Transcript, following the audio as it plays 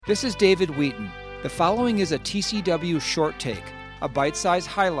This is David Wheaton. The following is a TCW short take, a bite-sized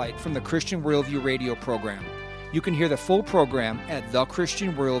highlight from the Christian Worldview radio program. You can hear the full program at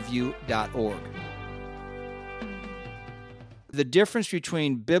thechristianworldview.org. The difference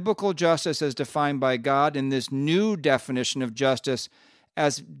between biblical justice as defined by God and this new definition of justice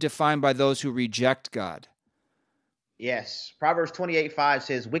as defined by those who reject God. Yes. Proverbs 28:5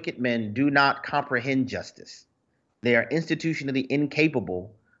 says, "Wicked men do not comprehend justice. They are institutionally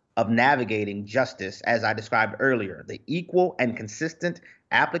incapable of navigating justice, as I described earlier, the equal and consistent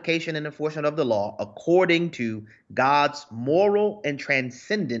application and enforcement of the law according to God's moral and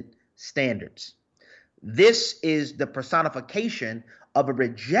transcendent standards." This is the personification of a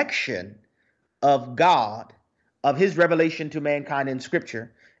rejection of God, of his revelation to mankind in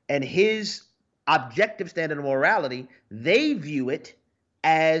Scripture, and his objective standard of morality. They view it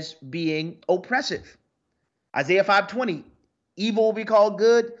as being oppressive. Isaiah 5:20, evil will be called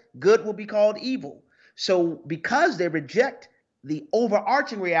good, good will be called evil. So because they reject the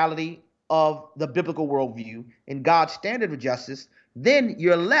overarching reality of the biblical worldview and God's standard of justice, then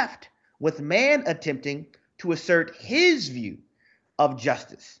you're left with man attempting to assert his view of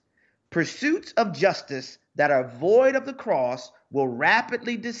justice. Pursuits of justice that are void of the cross will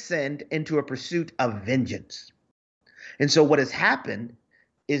rapidly descend into a pursuit of vengeance. And so what has happened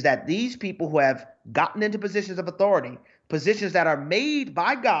is that these people who have gotten into positions of authority, positions that are made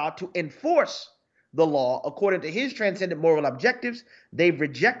by God to enforce the law according to his transcendent moral objectives, they've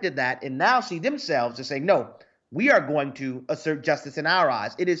rejected that and now see themselves as saying, no, we are going to assert justice in our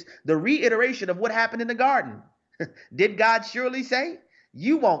eyes. It is the reiteration of what happened in the garden. Did God surely say,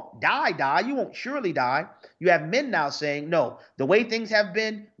 you won't die, you won't surely die? You have men now saying, no, the way things have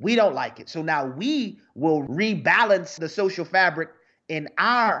been, we don't like it. So now we will rebalance the social fabric in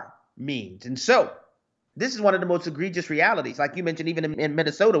our means. And so this is one of the most egregious realities, like you mentioned, even in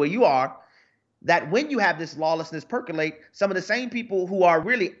Minnesota where you are, that when you have this lawlessness percolate, some of the same people who are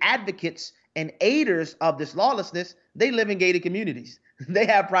really advocates and aiders of this lawlessness, they live in gated communities. They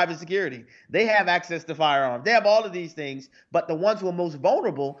have private security. They have access to firearms. They have all of these things. But the ones who are most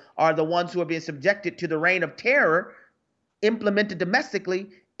vulnerable are the ones who are being subjected to the reign of terror implemented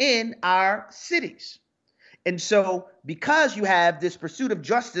domestically in our cities. And so because you have this pursuit of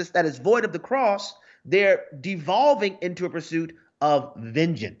justice that is void of the cross, they're devolving into a pursuit of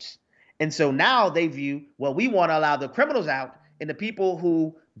vengeance. And so now they view, well, we want to allow the criminals out, and the people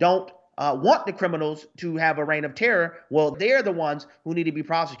who don't want the criminals to have a reign of terror, well, they're the ones who need to be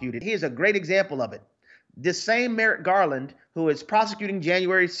prosecuted. Here's a great example of it. This same Merrick Garland, who is prosecuting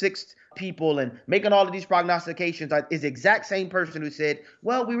January 6th people and making all of these prognostications, is the exact same person who said,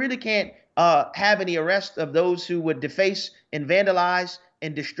 well, we really can't have any arrest of those who would deface and vandalize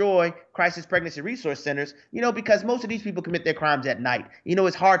and destroy crisis pregnancy resource centers, because most of these people commit their crimes at night.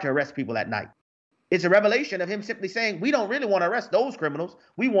 It's hard to arrest people at night. It's a revelation of him simply saying, we don't really want to arrest those criminals.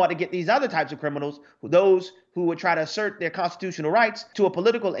 We want to get these other types of criminals, those who would try to assert their constitutional rights to a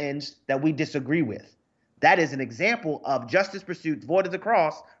political ends that we disagree with. That is an example of justice pursuits void of the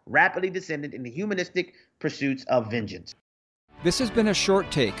cross, rapidly descending into humanistic pursuits of vengeance. This has been a short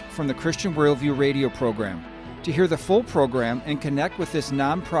take from the Christian Worldview radio program. To hear the full program and connect with this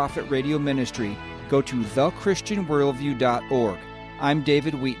nonprofit radio ministry, go to thechristianworldview.org. I'm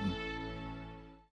David Wheaton.